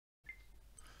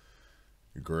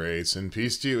Grace and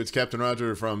peace to you. It's Captain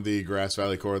Roger from the Grass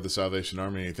Valley Corps of the Salvation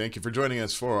Army. Thank you for joining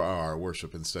us for our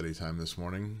worship and study time this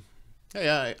morning.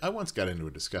 Hey, I once got into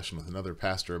a discussion with another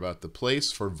pastor about the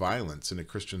place for violence in a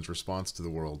Christian's response to the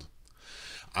world.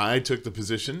 I took the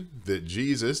position that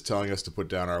Jesus, telling us to put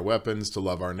down our weapons, to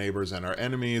love our neighbors and our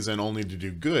enemies, and only to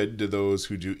do good to those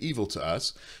who do evil to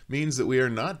us, means that we are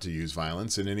not to use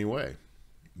violence in any way.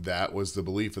 That was the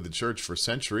belief of the church for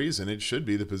centuries, and it should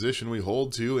be the position we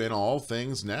hold to in all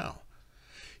things now.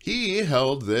 He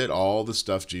held that all the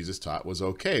stuff Jesus taught was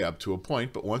okay up to a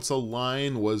point, but once a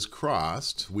line was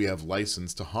crossed, we have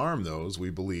license to harm those we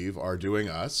believe are doing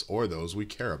us, or those we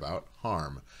care about,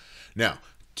 harm. Now,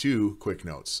 two quick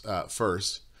notes.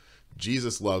 First,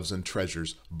 Jesus loves and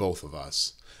treasures both of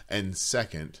us. And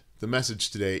second, the message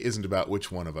today isn't about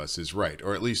which one of us is right,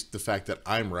 or at least the fact that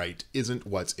I'm right isn't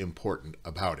what's important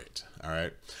about it, all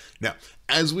right? Now,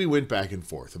 as we went back and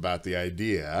forth about the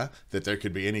idea that there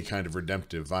could be any kind of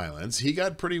redemptive violence, he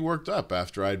got pretty worked up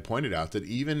after I'd pointed out that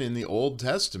even in the Old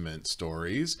Testament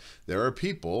stories, there are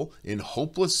people in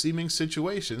hopeless-seeming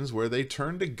situations where they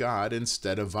turned to God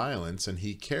instead of violence, and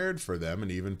he cared for them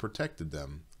and even protected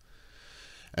them.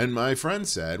 And my friend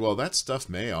said, well, that stuff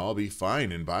may all be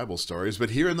fine in Bible stories,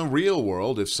 but here in the real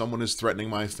world, if someone is threatening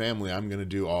my family, I'm going to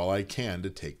do all I can to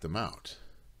take them out.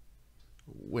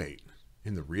 Wait,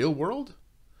 in the real world?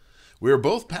 We are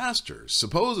both pastors.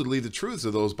 Supposedly, the truths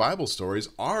of those Bible stories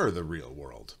are the real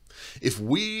world. If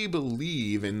we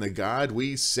believe in the God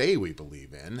we say we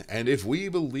believe in, and if we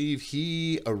believe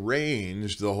he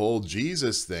arranged the whole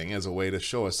Jesus thing as a way to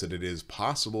show us that it is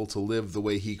possible to live the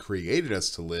way he created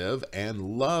us to live and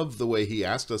love the way he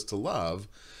asked us to love,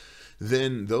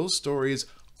 then those stories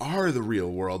are the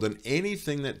real world, and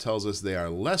anything that tells us they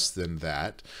are less than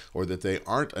that, or that they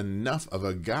aren't enough of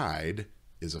a guide,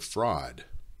 is a fraud.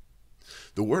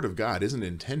 The Word of God isn't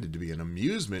intended to be an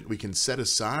amusement we can set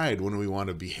aside when we want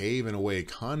to behave in a way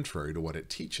contrary to what it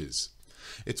teaches.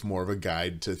 It's more of a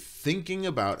guide to thinking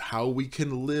about how we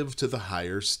can live to the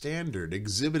higher standard,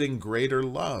 exhibiting greater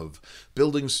love,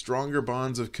 building stronger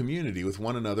bonds of community with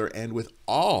one another and with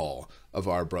all of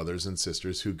our brothers and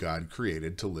sisters who God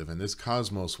created to live in this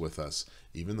cosmos with us,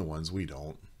 even the ones we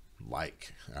don't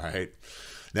like, all right?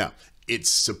 Now, it's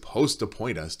supposed to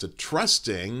point us to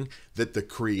trusting that the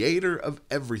creator of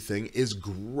everything is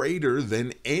greater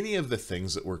than any of the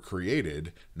things that were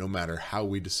created, no matter how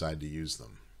we decide to use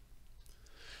them.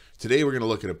 Today we're going to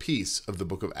look at a piece of the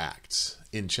book of Acts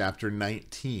in chapter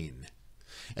 19.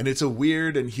 And it's a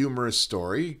weird and humorous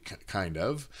story, kind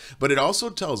of, but it also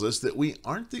tells us that we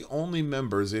aren't the only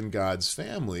members in God's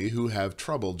family who have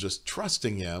trouble just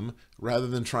trusting him rather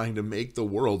than trying to make the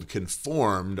world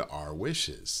conform to our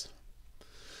wishes.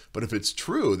 But if it's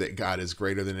true that God is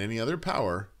greater than any other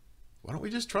power, why don't we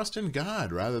just trust in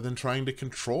God rather than trying to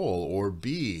control or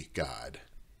be God?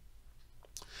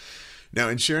 Now,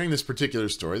 in sharing this particular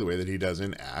story the way that he does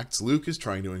in Acts, Luke is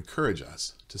trying to encourage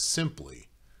us to simply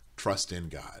trust in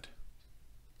God.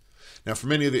 Now, for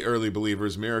many of the early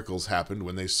believers, miracles happened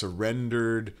when they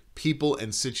surrendered people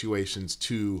and situations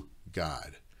to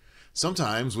God.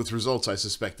 Sometimes with results I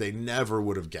suspect they never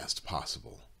would have guessed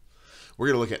possible. We're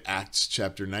going to look at Acts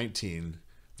chapter 19,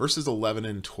 verses 11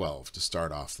 and 12 to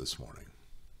start off this morning.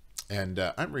 And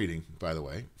I'm reading, by the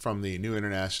way, from the New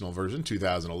International Version,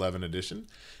 2011 edition.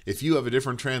 If you have a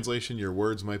different translation, your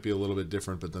words might be a little bit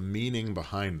different, but the meaning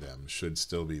behind them should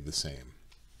still be the same.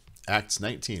 Acts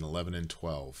 19, 11 and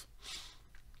 12.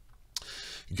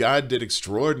 God did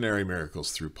extraordinary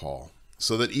miracles through Paul,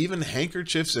 so that even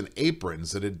handkerchiefs and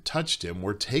aprons that had touched him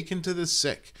were taken to the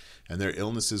sick, and their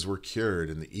illnesses were cured,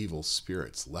 and the evil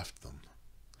spirits left them.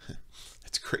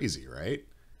 That's crazy, right?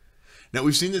 Now,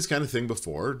 we've seen this kind of thing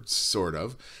before, sort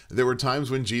of. There were times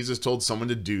when Jesus told someone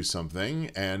to do something,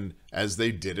 and as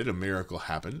they did it, a miracle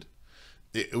happened.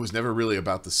 It was never really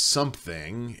about the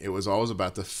something. It was always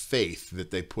about the faith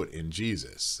that they put in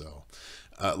Jesus. So,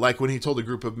 like when he told a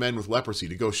group of men with leprosy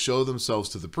to go show themselves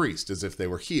to the priest as if they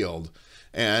were healed,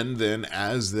 and then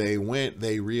as they went,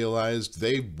 they realized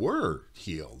they were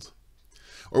healed.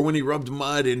 Or when he rubbed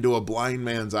mud into a blind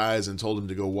man's eyes and told him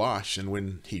to go wash, and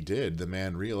when he did, the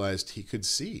man realized he could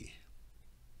see.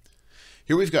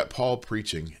 Here we've got Paul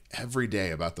preaching every day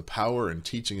about the power and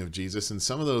teaching of Jesus, and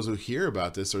some of those who hear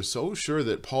about this are so sure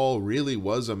that Paul really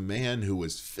was a man who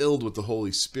was filled with the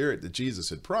Holy Spirit that Jesus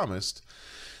had promised,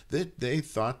 that they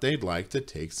thought they'd like to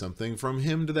take something from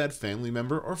him to that family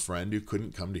member or friend who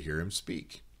couldn't come to hear him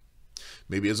speak.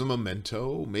 Maybe as a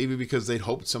memento, maybe because they'd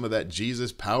hoped some of that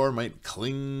Jesus power might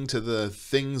cling to the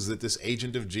things that this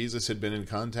agent of Jesus had been in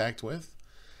contact with.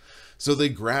 So they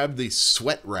grabbed the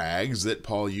sweat rags that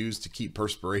Paul used to keep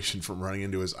perspiration from running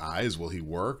into his eyes while he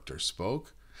worked or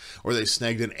spoke. Or they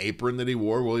snagged an apron that he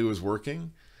wore while he was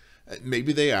working.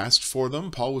 Maybe they asked for them.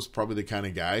 Paul was probably the kind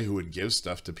of guy who would give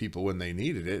stuff to people when they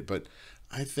needed it. But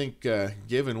I think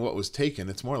given what was taken,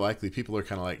 it's more likely people are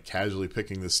kind of like casually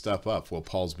picking this stuff up while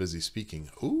Paul's busy speaking.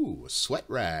 Ooh, a sweat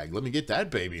rag. Let me get that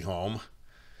baby home.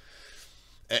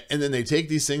 And then they take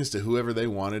these things to whoever they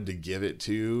wanted to give it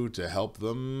to help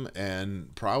them.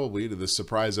 And probably to the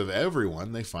surprise of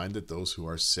everyone, they find that those who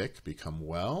are sick become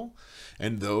well.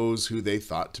 And those who they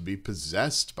thought to be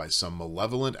possessed by some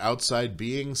malevolent outside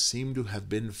being seem to have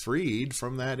been freed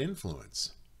from that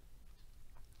influence.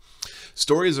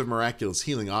 Stories of miraculous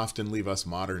healing often leave us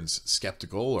moderns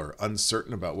skeptical or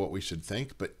uncertain about what we should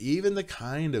think. But even the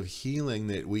kind of healing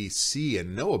that we see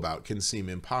and know about can seem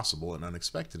impossible and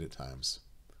unexpected at times.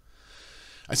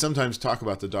 I sometimes talk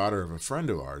about the daughter of a friend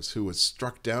of ours who was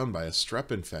struck down by a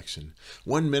strep infection.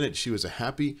 One minute she was a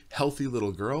happy, healthy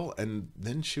little girl, and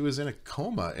then she was in a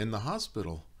coma in the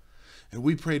hospital. And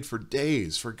we prayed for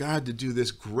days for God to do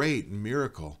this great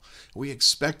miracle. We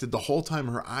expected the whole time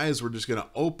her eyes were just going to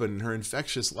open and her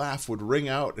infectious laugh would ring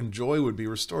out and joy would be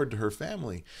restored to her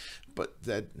family. But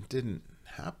that didn't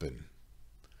happen.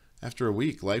 After a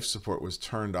week, life support was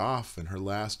turned off and her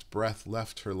last breath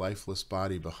left her lifeless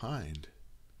body behind.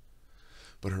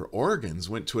 But her organs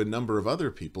went to a number of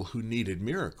other people who needed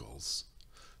miracles.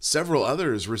 Several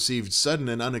others received sudden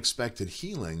and unexpected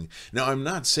healing. Now, I'm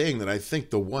not saying that I think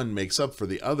the one makes up for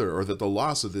the other or that the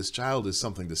loss of this child is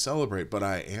something to celebrate, but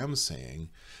I am saying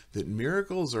that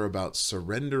miracles are about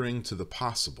surrendering to the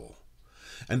possible.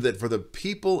 And that for the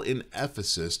people in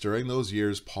Ephesus during those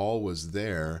years Paul was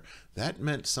there, that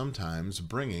meant sometimes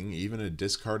bringing even a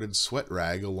discarded sweat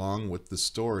rag along with the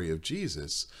story of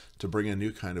Jesus to bring a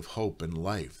new kind of hope and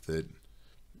life that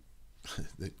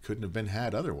couldn't have been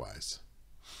had otherwise.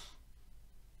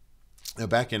 Now,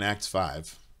 back in Acts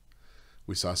 5,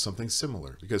 we saw something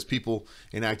similar because people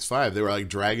in Acts 5, they were like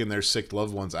dragging their sick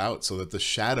loved ones out so that the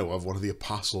shadow of one of the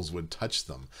apostles would touch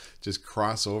them, just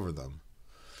cross over them.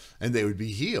 And they would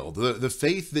be healed. The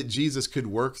faith that Jesus could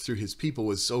work through his people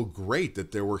was so great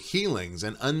that there were healings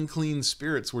and unclean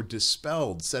spirits were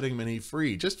dispelled, setting many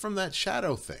free just from that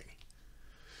shadow thing.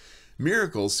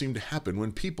 Miracles seem to happen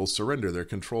when people surrender their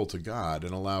control to God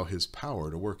and allow his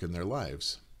power to work in their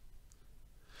lives.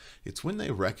 It's when they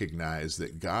recognize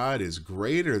that God is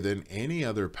greater than any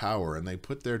other power and they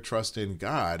put their trust in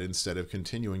God instead of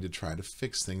continuing to try to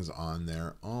fix things on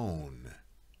their own.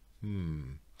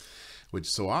 Which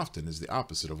so often is the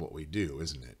opposite of what we do,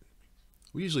 isn't it?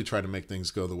 We usually try to make things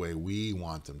go the way we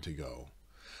want them to go,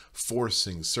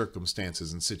 forcing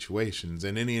circumstances and situations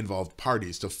and any involved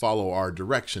parties to follow our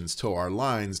directions, toe our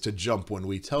lines, to jump when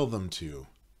we tell them to.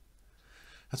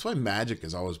 That's why magic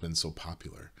has always been so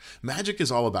popular. Magic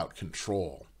is all about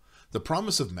control. The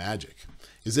promise of magic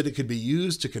is that it could be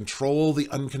used to control the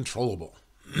uncontrollable.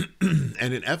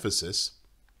 And in Ephesus,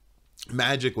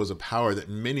 magic was a power that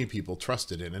many people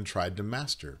trusted in and tried to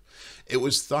master. It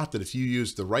was thought that if you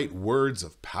used the right words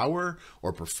of power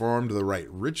or performed the right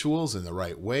rituals in the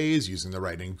right ways, using the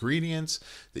right ingredients,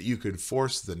 that you could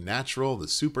force the natural, the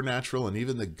supernatural, and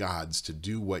even the gods to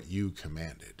do what you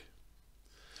commanded.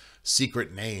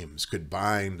 Secret names could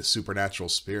bind supernatural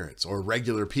spirits or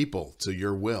regular people to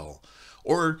your will,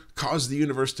 or cause the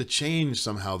universe to change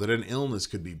somehow that an illness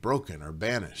could be broken or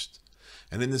banished.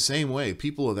 And in the same way,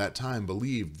 people of that time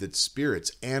believed that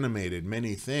spirits animated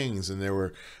many things and there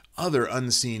were other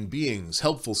unseen beings,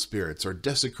 helpful spirits or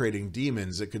desecrating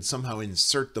demons that could somehow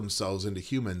insert themselves into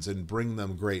humans and bring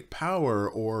them great power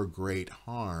or great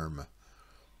harm.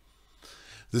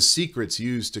 The secrets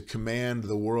used to command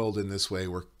the world in this way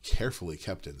were carefully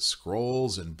kept in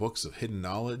scrolls and books of hidden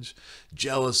knowledge,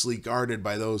 jealously guarded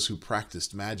by those who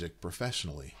practiced magic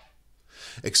professionally.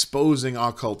 Exposing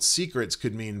occult secrets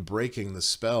could mean breaking the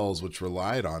spells which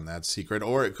relied on that secret,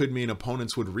 or it could mean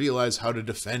opponents would realize how to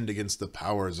defend against the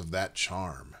powers of that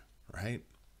charm, right?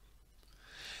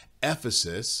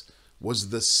 Ephesus was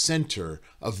the center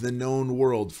of the known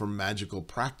world for magical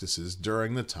practices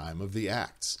during the time of the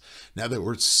Acts. Now, there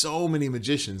were so many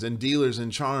magicians and dealers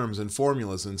in charms and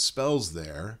formulas and spells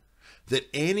there that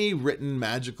any written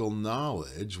magical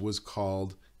knowledge was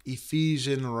called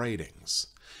Ephesian writings.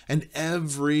 And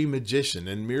every magician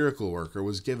and miracle worker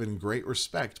was given great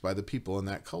respect by the people in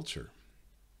that culture.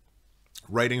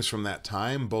 Writings from that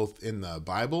time, both in the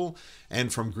Bible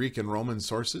and from Greek and Roman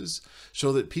sources,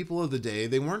 show that people of the day,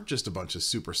 they weren't just a bunch of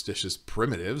superstitious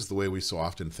primitives the way we so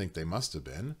often think they must have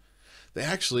been.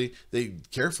 They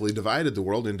carefully divided the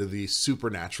world into the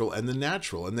supernatural and the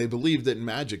natural, and they believed that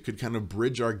magic could kind of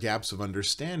bridge our gaps of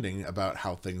understanding about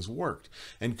how things worked,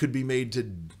 and could be made to,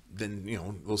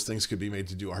 then, those things could be made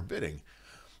to do our bidding.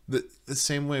 The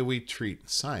same way we treat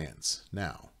science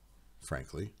now,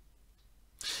 frankly.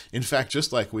 In fact,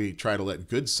 just like we try to let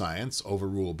good science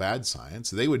overrule bad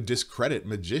science, they would discredit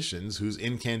magicians whose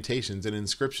incantations and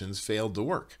inscriptions failed to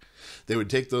work. They would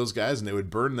take those guys and they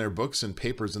would burn their books and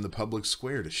papers in the public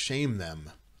square to shame them.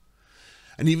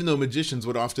 And even though magicians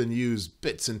would often use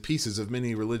bits and pieces of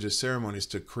many religious ceremonies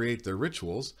to create their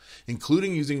rituals,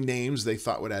 including using names they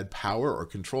thought would add power or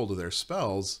control to their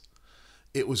spells,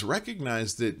 it was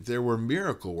recognized that there were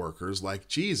miracle workers like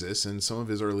Jesus and some of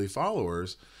his early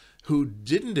followers who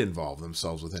didn't involve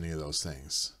themselves with any of those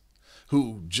things,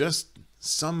 who just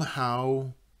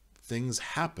somehow things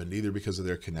happened, either because of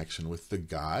their connection with the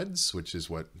gods, which is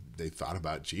what they thought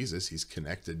about Jesus. He's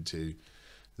connected to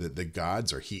the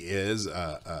gods, or he is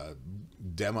a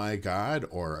demigod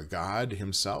or a god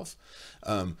himself,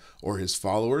 or his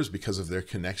followers, because of their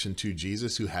connection to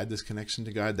Jesus, who had this connection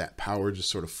to God. That power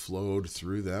just sort of flowed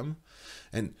through them.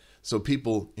 And so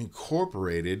people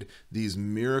incorporated these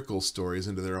miracle stories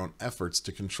into their own efforts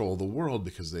to control the world,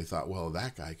 because they thought, well,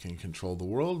 that guy can control the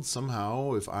world.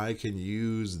 Somehow, if I can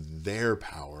use their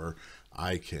power,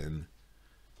 I can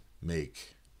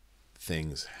make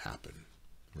things happen,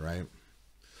 right?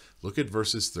 Look at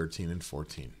verses 13 and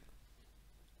 14.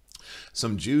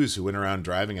 Some Jews who went around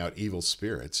driving out evil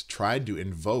spirits tried to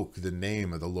invoke the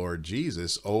name of the Lord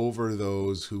Jesus over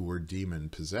those who were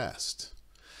demon-possessed.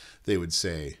 They would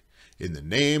say, "In the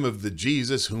name of the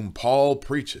Jesus whom Paul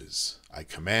preaches, I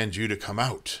command you to come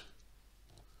out."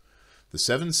 The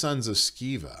 7 sons of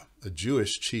Sceva, a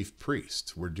Jewish chief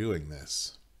priest, were doing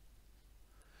this.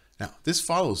 Now, this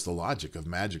follows the logic of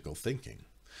magical thinking.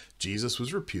 Jesus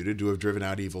was reputed to have driven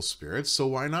out evil spirits, so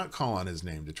why not call on his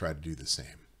name to try to do the same?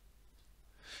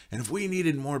 And if we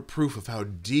needed more proof of how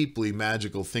deeply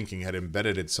magical thinking had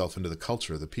embedded itself into the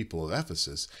culture of the people of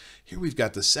Ephesus, here we've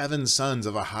got the 7 sons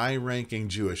of a high-ranking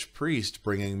Jewish priest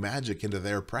bringing magic into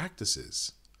their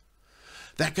practices.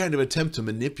 That kind of attempt to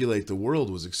manipulate the world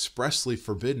was expressly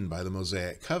forbidden by the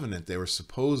Mosaic covenant they were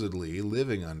supposedly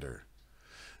living under.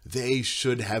 They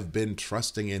should have been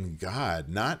trusting in God,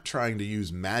 not trying to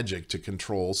use magic to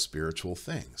control spiritual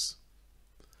things.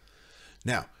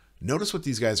 Now, notice what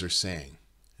these guys are saying,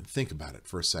 and think about it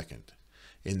for a second.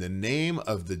 In the name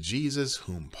of the Jesus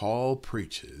whom Paul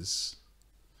preaches.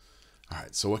 All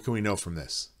right, so what can we know from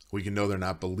this? We can know they're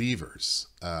not believers.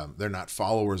 They're not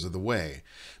followers of the way,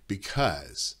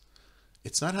 because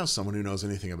it's not how someone who knows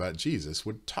anything about Jesus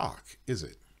would talk, is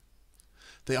it?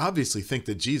 They obviously think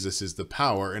that Jesus is the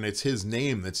power and it's his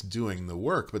name that's doing the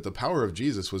work, but the power of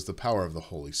Jesus was the power of the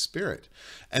Holy Spirit.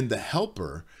 And the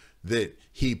helper that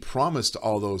he promised to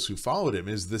all those who followed him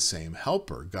is the same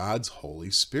helper, God's Holy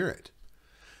Spirit.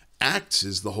 Acts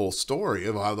is the whole story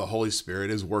of how the Holy Spirit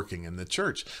is working in the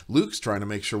church. Luke's trying to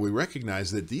make sure we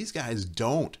recognize that these guys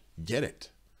don't get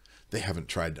it. They haven't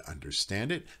tried to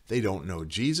understand it. They don't know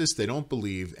Jesus. They don't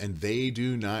believe, and they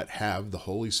do not have the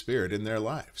Holy Spirit in their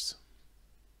lives.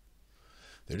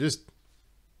 They're just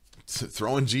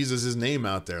throwing Jesus' name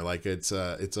out there like it's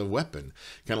a weapon.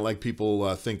 Kind of like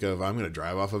people think of, I'm going to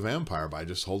drive off a vampire by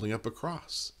just holding up a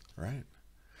cross, right?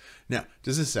 Now,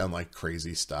 does this sound like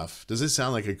crazy stuff? Does this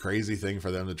sound like a crazy thing for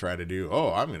them to try to do?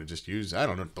 Oh, I'm going to just use, I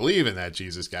don't believe in that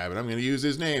Jesus guy, but I'm going to use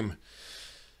his name.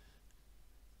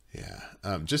 Yeah,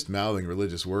 just mouthing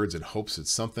religious words in hopes that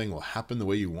something will happen the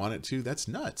way you want it to, that's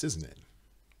nuts, isn't it?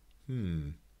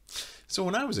 So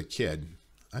when I was a kid,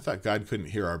 I thought God couldn't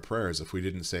hear our prayers if we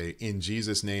didn't say, "In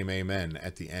Jesus' name, amen,"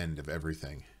 at the end of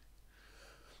everything.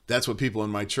 That's what people in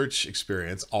my church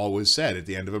experience always said at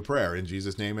the end of a prayer, "In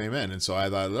Jesus' name, amen." And so I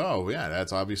thought, oh yeah,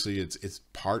 that's obviously, it's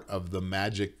part of the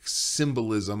magic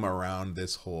symbolism around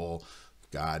this whole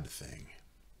God thing.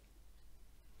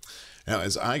 Now,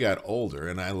 as I got older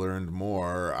and I learned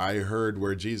more, I heard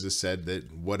where Jesus said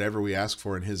that whatever we ask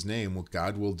for in his name,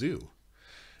 God will do.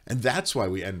 And that's why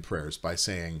we end prayers by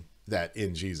saying that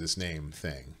 "in Jesus' name"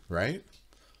 thing, right?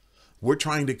 We're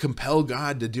trying to compel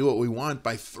God to do what we want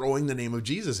by throwing the name of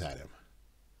Jesus at him.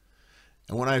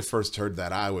 And when I first heard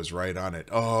that, I was right on it.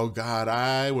 Oh, God,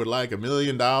 I would like $1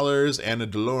 million and a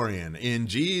DeLorean in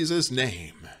Jesus'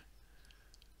 name.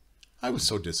 I was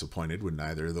so disappointed when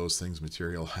neither of those things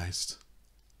materialized.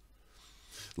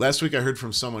 Last week, I heard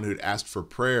from someone who'd asked for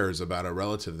prayers about a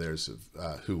relative of theirs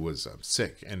who was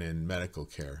sick and in medical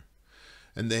care.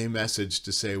 And they messaged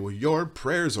to say, well, your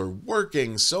prayers are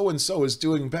working. So-and-so is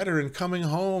doing better and coming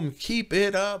home. Keep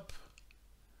it up.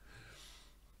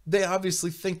 They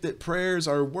obviously think that prayers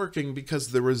are working because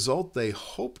the result they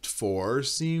hoped for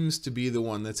seems to be the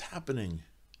one that's happening.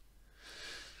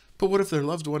 But what if their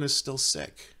loved one is still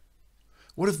sick?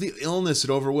 What if the illness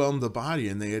had overwhelmed the body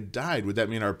and they had died? Would that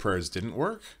mean our prayers didn't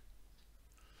work?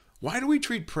 Why do we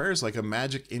treat prayers like a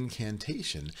magic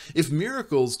incantation? If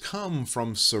miracles come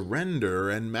from surrender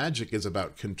and magic is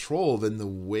about control, then the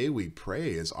way we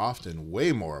pray is often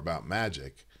way more about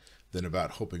magic than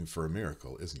about hoping for a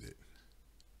miracle, isn't it?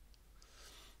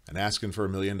 And asking for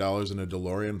 $1 million in a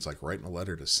DeLorean, it's like writing a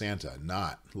letter to Santa,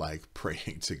 not like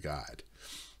praying to God.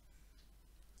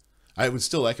 I would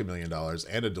still like $1 million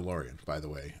and a DeLorean, by the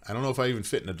way. I don't know if I even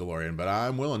fit in a DeLorean, but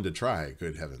I'm willing to try,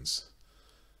 good heavens.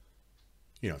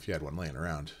 You know, if you had one laying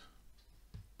around.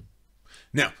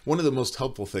 Now, one of the most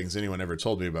helpful things anyone ever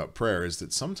told me about prayer is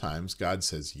that sometimes God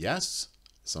says yes,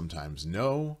 sometimes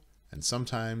no, and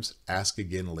sometimes ask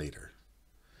again later.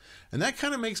 And that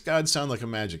kind of makes God sound like a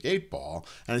magic 8-ball,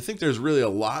 and I think there's really a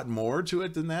lot more to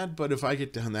it than that, but if I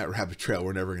get down that rabbit trail,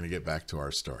 we're never going to get back to our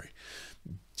story.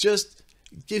 Just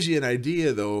gives you an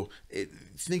idea, though,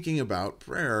 thinking about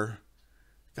prayer,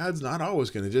 God's not always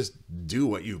going to just do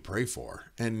what you pray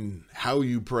for, and how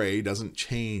you pray doesn't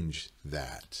change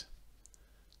that.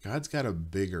 God's got a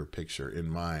bigger picture in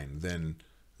mind than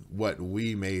what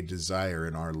we may desire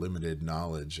in our limited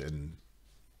knowledge and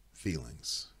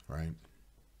feelings, right?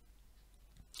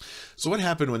 So what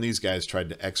happened when these guys tried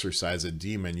to exorcise a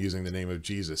demon using the name of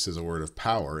Jesus as a word of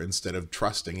power instead of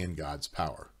trusting in God's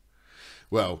power?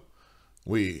 Well,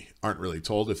 we aren't really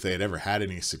told if they had ever had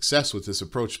any success with this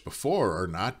approach before or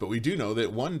not, but we do know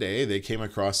that one day they came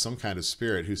across some kind of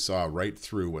spirit who saw right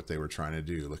through what they were trying to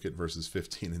do. Look at verses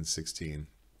 15 and 16.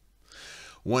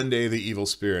 One day the evil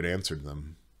spirit answered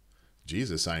them,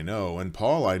 "Jesus I know, and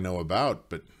Paul I know about,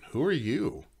 but who are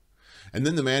you?" And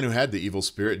then the man who had the evil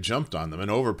spirit jumped on them and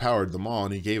overpowered them all,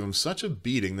 and he gave them such a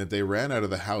beating that they ran out of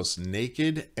the house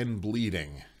naked and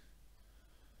bleeding.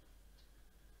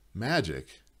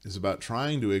 Magic is about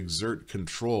trying to exert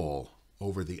control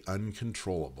over the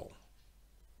uncontrollable.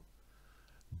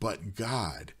 But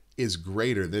God is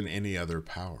greater than any other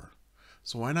power.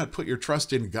 So why not put your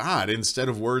trust in God instead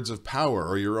of words of power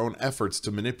or your own efforts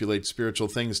to manipulate spiritual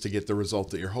things to get the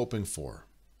result that you're hoping for?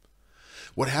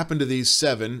 What happened to these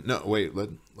 7? No, wait,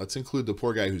 let's include the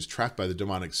poor guy who's trapped by the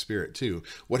demonic spirit too.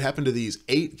 What happened to these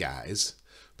 8 guys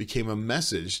became a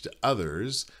message to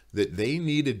others that they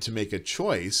needed to make a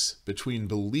choice between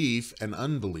belief and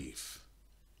unbelief.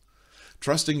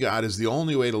 Trusting God is the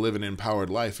only way to live an empowered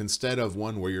life instead of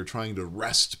one where you're trying to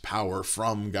wrest power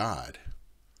from God.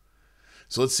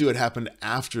 So let's see what happened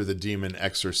after the demon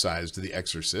exorcised the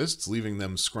exorcists, leaving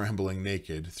them scrambling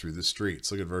naked through the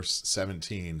streets. Look at verse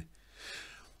 17.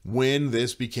 When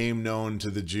this became known to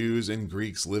the Jews and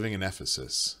Greeks living in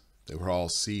Ephesus, they were all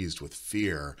seized with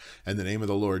fear, and the name of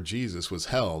the Lord Jesus was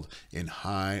held in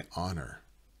high honor.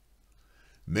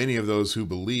 Many of those who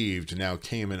believed now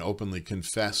came and openly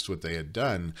confessed what they had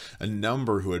done. A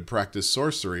number who had practiced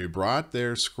sorcery brought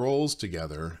their scrolls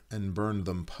together and burned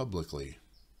them publicly.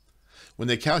 When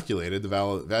they calculated the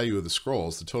value of the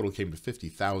scrolls, the total came to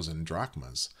 50,000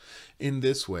 drachmas. In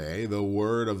this way, the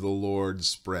word of the Lord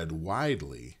spread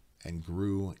widely and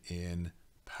grew in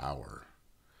power.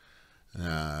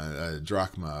 A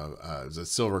drachma, a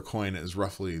silver coin, is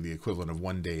roughly the equivalent of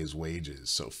 1 day's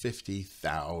wages. So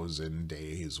 50,000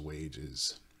 days'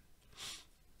 wages.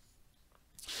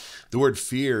 The word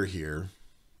fear here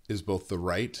is both the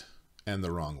right and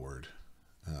the wrong word,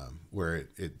 where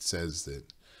it says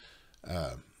that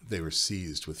they were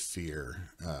seized with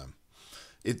fear.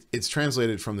 It's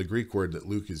translated from the Greek word that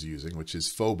Luke is using, which is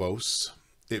phobos.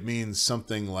 It means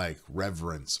something like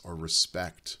reverence or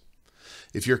respect.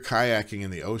 If you're kayaking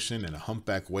in the ocean and a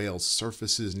humpback whale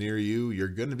surfaces near you, you're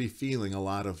going to be feeling a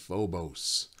lot of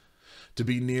phobos. To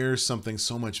be near something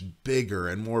so much bigger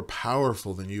and more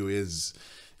powerful than you it's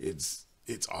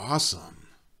awesome.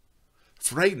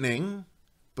 Frightening,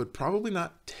 but probably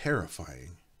not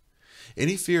terrifying.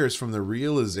 Any fear is from the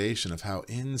realization of how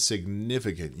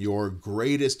insignificant your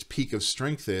greatest peak of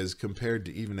strength is compared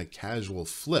to even a casual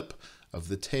flip of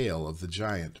the tail of the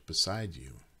giant beside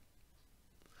you.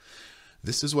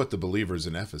 This is what the believers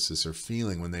in Ephesus are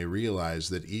feeling when they realize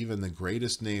that even the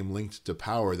greatest name linked to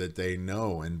power that they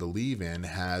know and believe in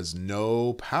has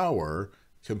no power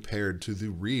compared to the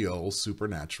real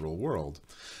supernatural world.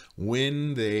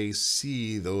 When they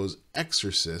see those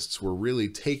exorcists were really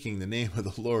taking the name of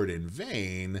the Lord in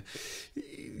vain,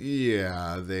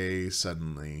 yeah, they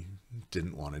suddenly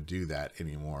didn't want to do that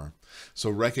anymore. So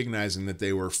recognizing that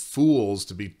they were fools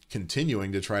to be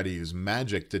continuing to try to use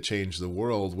magic to change the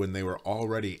world when they were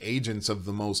already agents of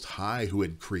the Most High who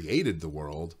had created the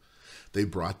world, they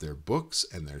brought their books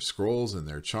and their scrolls and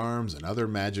their charms and other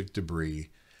magic debris,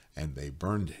 and they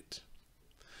burned it.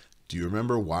 Do you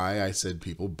remember why I said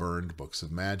people burned books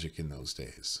of magic in those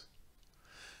days?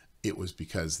 It was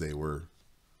because they were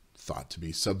thought to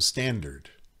be substandard.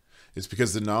 It's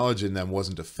because the knowledge in them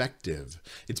wasn't effective.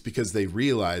 It's because they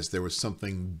realized there was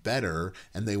something better,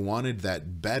 and they wanted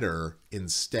that better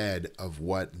instead of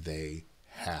what they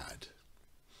had.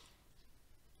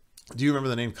 Do you remember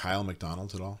the name Kyle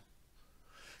McDonald at all?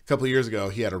 A couple of years ago,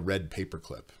 he had a red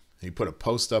paperclip. He put a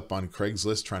post up on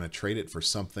Craigslist trying to trade it for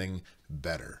something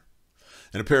better.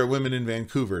 And a pair of women in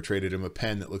Vancouver traded him a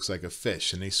pen that looks like a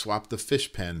fish, and he swapped the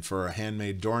fish pen for a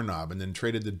handmade doorknob, and then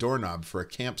traded the doorknob for a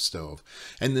camp stove,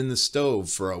 and then the stove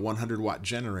for a 100-watt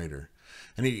generator.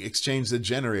 And he exchanged the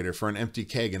generator for an empty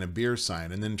keg and a beer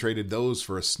sign, and then traded those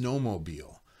for a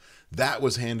snowmobile. That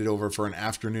was handed over for an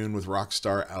afternoon with rock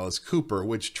star Alice Cooper,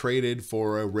 which traded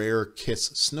for a rare Kiss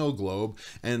snow globe,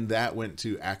 and that went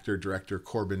to actor-director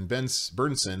Corbin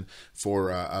Burnson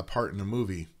for a part in a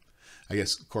movie. I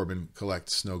guess Corbin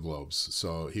collects snow globes,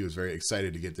 so he was very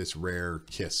excited to get this rare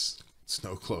Kiss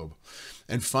snow globe.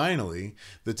 And finally,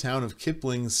 the town of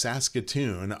Kipling,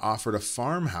 Saskatoon offered a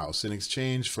farmhouse in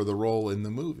exchange for the role in the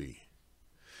movie.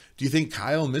 Do you think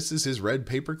Kyle misses his red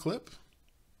paperclip?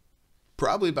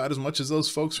 Probably about as much as those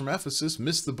folks from Ephesus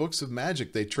missed the books of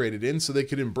magic they traded in so they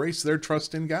could embrace their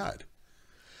trust in God.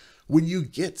 When you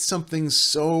get something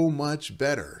so much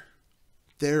better,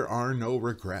 there are no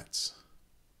regrets.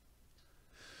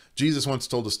 Jesus once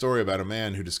told a story about a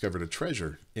man who discovered a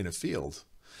treasure in a field.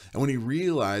 And when he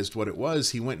realized what it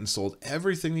was, he went and sold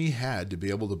everything he had to be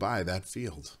able to buy that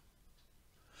field.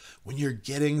 When you're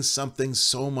getting something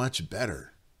so much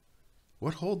better,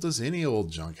 what hold does any old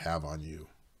junk have on you?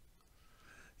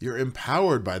 You're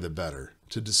empowered by the better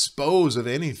to dispose of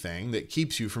anything that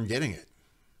keeps you from getting it.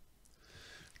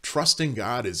 Trusting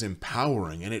God is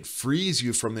empowering, and it frees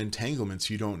you from entanglements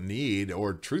you don't need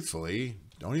or, truthfully,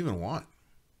 don't even want.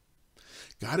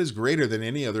 God is greater than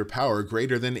any other power,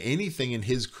 greater than anything in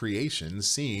his creation,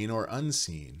 seen or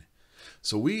unseen.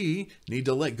 So we need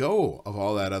to let go of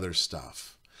all that other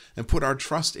stuff and put our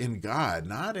trust in God,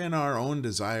 not in our own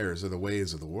desires or the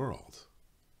ways of the world.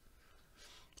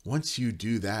 Once you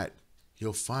do that,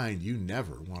 you'll find you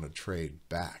never want to trade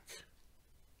back.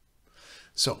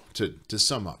 So, to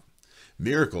sum up,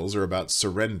 miracles are about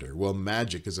surrender, while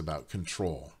magic is about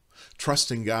control.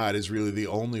 Trusting God is really the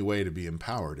only way to be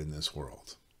empowered in this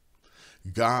world.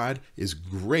 God is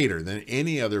greater than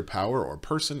any other power or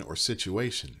person or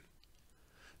situation.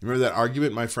 Remember that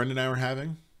argument my friend and I were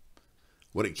having?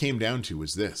 What it came down to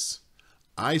was this.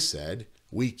 I said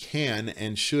we can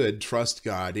and should trust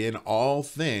God in all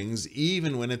things,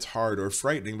 even when it's hard or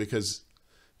frightening, because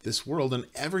this world and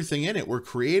everything in it were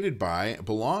created by,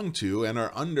 belong to, and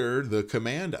are under the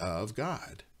command of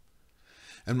God.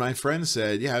 And my friend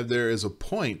said, yeah, there is a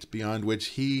point beyond which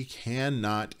he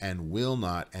cannot and will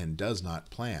not and does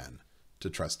not plan to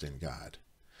trust in God,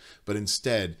 but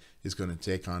instead is going to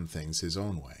take on things his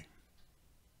own way.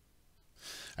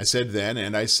 I said then,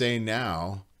 and I say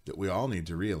now, that we all need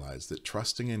to realize that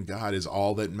trusting in God is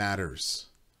all that matters.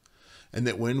 And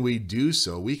that when we do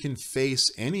so, we can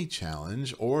face any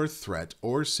challenge or threat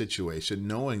or situation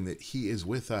knowing that he is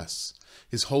with us.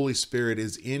 His Holy Spirit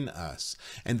is in us,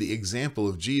 and the example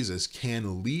of Jesus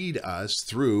can lead us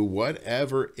through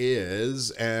whatever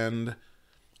is and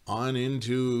on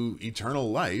into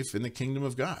eternal life in the kingdom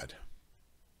of God.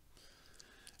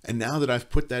 And now that I've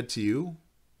put that to you,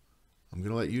 I'm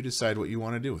going to let you decide what you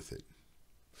want to do with it.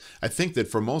 I think that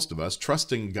for most of us,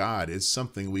 trusting God is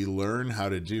something we learn how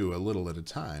to do a little at a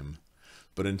time.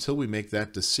 But until we make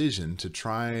that decision to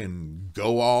try and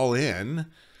go all in,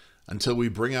 until we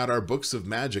bring out our books of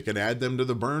magic and add them to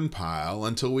the burn pile,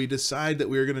 until we decide that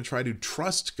we're going to try to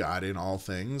trust God in all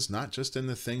things, not just in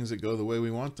the things that go the way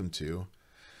we want them to,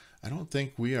 I don't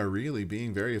think we are really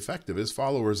being very effective as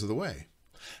followers of the way.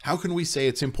 How can we say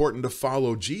it's important to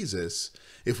follow Jesus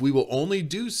if we will only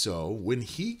do so when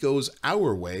he goes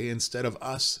our way instead of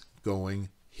us going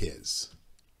his?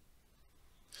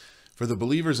 For the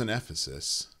believers in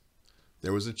Ephesus,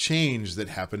 there was a change that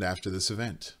happened after this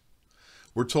event.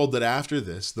 We're told that after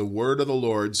this, the word of the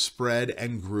Lord spread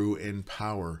and grew in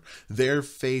power. Their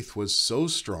faith was so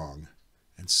strong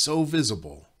and so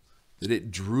visible that it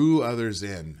drew others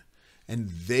in, and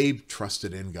they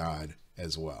trusted in God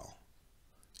as well.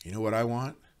 You know what I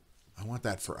want? I want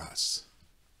that for us.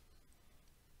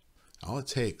 All it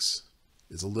takes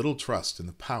is a little trust in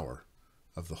the power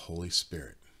of the Holy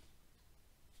Spirit.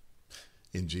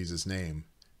 In Jesus' name,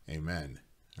 amen.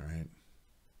 All right.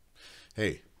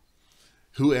 Hey,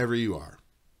 whoever you are,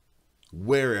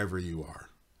 wherever you are,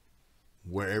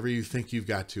 wherever you think you've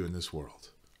got to in this world,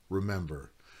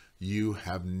 remember, you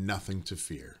have nothing to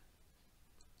fear.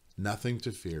 Nothing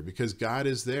to fear, because God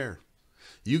is there.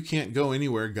 You can't go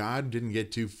anywhere God didn't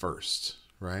get to first,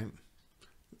 right?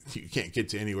 You can't get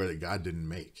to anywhere that God didn't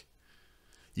make.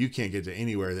 You can't get to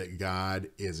anywhere that God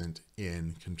isn't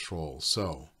in control.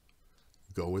 So,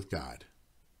 go with God.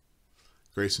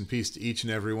 Grace and peace to each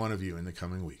and every one of you in the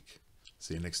coming week.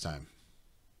 See you next time.